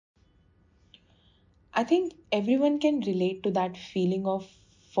I think everyone can relate to that feeling of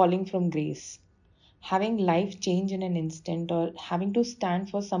falling from grace, having life change in an instant, or having to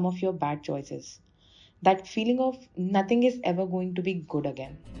stand for some of your bad choices. That feeling of nothing is ever going to be good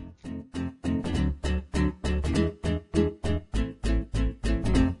again.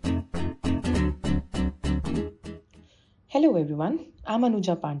 Hello everyone, I'm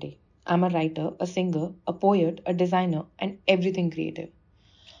Anuja Pandey. I'm a writer, a singer, a poet, a designer, and everything creative.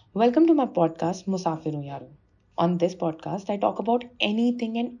 Welcome to my podcast, Musafir Yaro. On this podcast, I talk about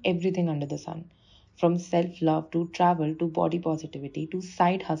anything and everything under the sun, from self love to travel to body positivity to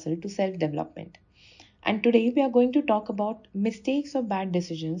side hustle to self development. And today, we are going to talk about mistakes or bad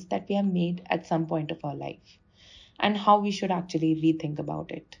decisions that we have made at some point of our life and how we should actually rethink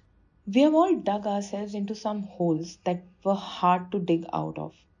about it. We have all dug ourselves into some holes that were hard to dig out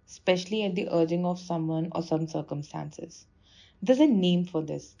of, especially at the urging of someone or some circumstances. There's a name for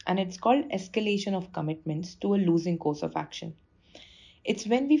this, and it's called escalation of commitments to a losing course of action. It's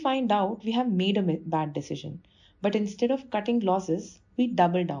when we find out we have made a bad decision, but instead of cutting losses, we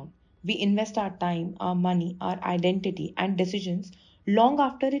double down. We invest our time, our money, our identity, and decisions long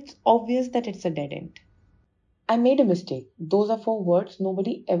after it's obvious that it's a dead end. I made a mistake. Those are four words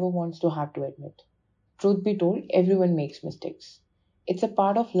nobody ever wants to have to admit. Truth be told, everyone makes mistakes. It's a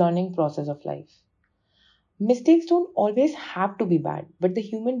part of learning process of life. Mistakes don't always have to be bad, but the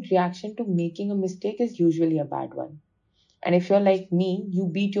human reaction to making a mistake is usually a bad one. And if you're like me, you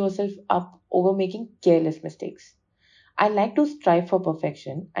beat yourself up over making careless mistakes. I like to strive for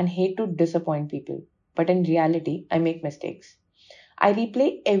perfection and hate to disappoint people, but in reality, I make mistakes. I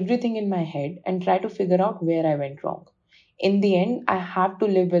replay everything in my head and try to figure out where I went wrong. In the end, I have to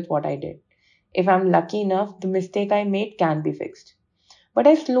live with what I did. If I'm lucky enough, the mistake I made can be fixed. But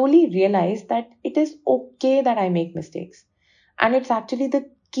I slowly realized that it is okay that I make mistakes. And it's actually the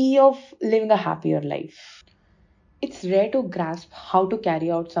key of living a happier life. It's rare to grasp how to carry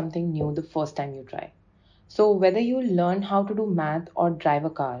out something new the first time you try. So, whether you learn how to do math or drive a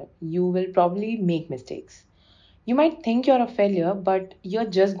car, you will probably make mistakes. You might think you're a failure, but you're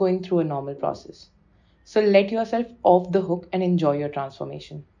just going through a normal process. So, let yourself off the hook and enjoy your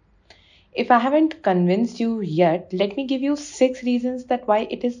transformation. If I haven't convinced you yet, let me give you six reasons that why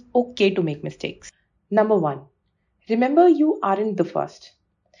it is okay to make mistakes. Number one, remember you aren't the first.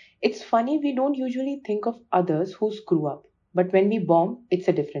 It's funny we don't usually think of others who screw up, but when we bomb, it's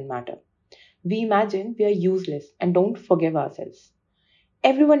a different matter. We imagine we are useless and don't forgive ourselves.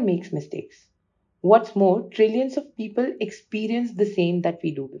 Everyone makes mistakes. What's more, trillions of people experience the same that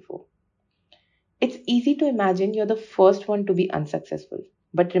we do before. It's easy to imagine you're the first one to be unsuccessful,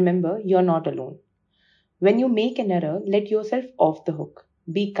 but remember, you're not alone. When you make an error, let yourself off the hook.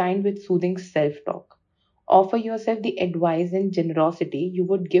 Be kind with soothing self talk. Offer yourself the advice and generosity you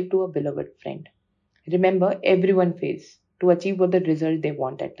would give to a beloved friend. Remember, everyone fails to achieve what the result they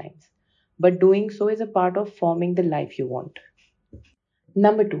want at times. But doing so is a part of forming the life you want.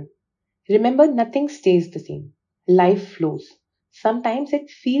 Number two, remember nothing stays the same. Life flows. Sometimes it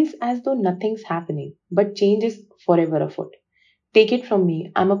feels as though nothing's happening, but change is forever afoot. Take it from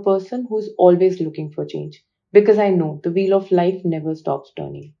me, I'm a person who is always looking for change because I know the wheel of life never stops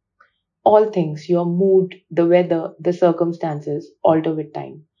turning. All things, your mood, the weather, the circumstances, alter with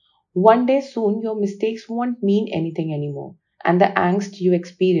time. One day soon, your mistakes won't mean anything anymore, and the angst you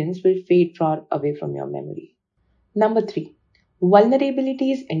experience will fade far away from your memory. Number three,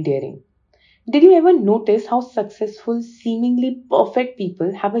 vulnerability is endearing. Did you ever notice how successful, seemingly perfect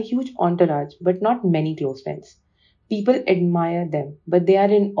people have a huge entourage but not many close friends? People admire them, but they are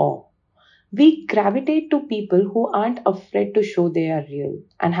in awe. We gravitate to people who aren't afraid to show they are real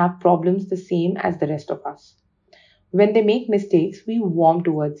and have problems the same as the rest of us. When they make mistakes, we warm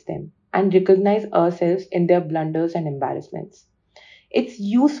towards them and recognize ourselves in their blunders and embarrassments. It's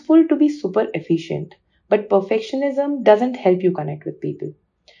useful to be super efficient, but perfectionism doesn't help you connect with people.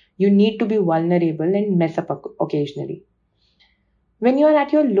 You need to be vulnerable and mess up occasionally. When you are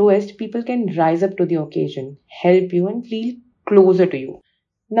at your lowest, people can rise up to the occasion, help you, and feel closer to you.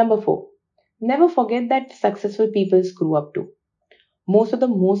 Number four, never forget that successful people screw up too. Most of the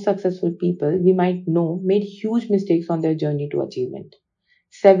most successful people we might know made huge mistakes on their journey to achievement.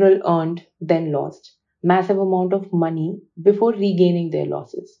 Several earned, then lost massive amount of money before regaining their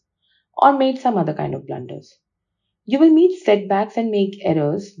losses, or made some other kind of blunders. You will meet setbacks and make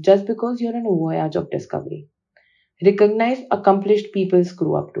errors just because you're on a voyage of discovery. Recognize accomplished people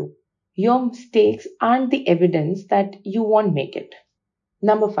screw up too. Your mistakes aren't the evidence that you won't make it.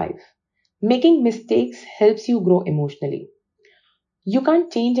 Number five, making mistakes helps you grow emotionally. You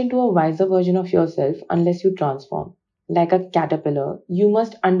can't change into a wiser version of yourself unless you transform. Like a caterpillar, you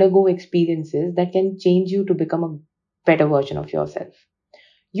must undergo experiences that can change you to become a better version of yourself.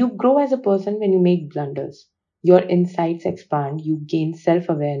 You grow as a person when you make blunders. Your insights expand, you gain self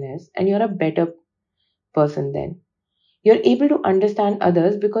awareness, and you're a better person then. You're able to understand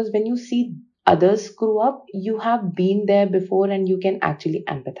others because when you see others screw up, you have been there before and you can actually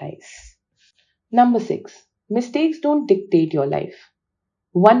empathize. Number six, mistakes don't dictate your life.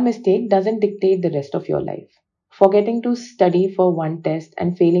 One mistake doesn't dictate the rest of your life. Forgetting to study for one test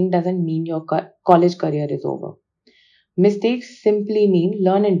and failing doesn't mean your college career is over. Mistakes simply mean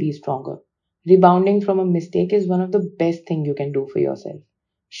learn and be stronger. Rebounding from a mistake is one of the best things you can do for yourself.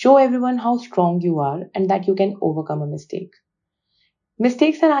 Show everyone how strong you are and that you can overcome a mistake.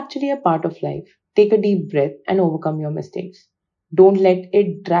 Mistakes are actually a part of life. Take a deep breath and overcome your mistakes. Don't let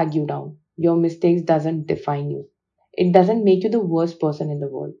it drag you down. Your mistakes doesn't define you. It doesn't make you the worst person in the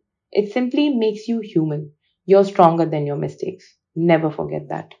world. It simply makes you human. You're stronger than your mistakes. Never forget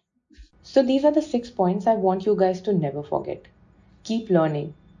that. So these are the 6 points I want you guys to never forget. Keep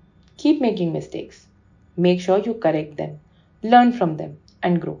learning. Keep making mistakes. Make sure you correct them. Learn from them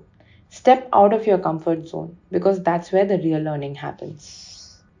and grow. Step out of your comfort zone because that's where the real learning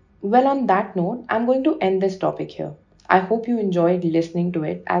happens. Well, on that note, I'm going to end this topic here. I hope you enjoyed listening to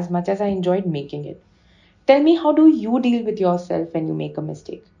it as much as I enjoyed making it. Tell me, how do you deal with yourself when you make a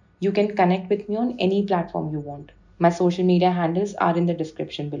mistake? You can connect with me on any platform you want. My social media handles are in the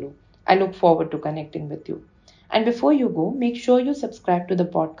description below. I look forward to connecting with you. And before you go, make sure you subscribe to the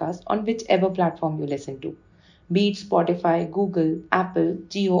podcast on whichever platform you listen to, be it Spotify, Google, Apple,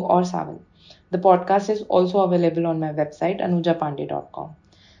 Geo, or Savan. The podcast is also available on my website, anujapande.com.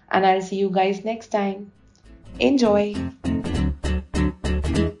 And I'll see you guys next time. Enjoy!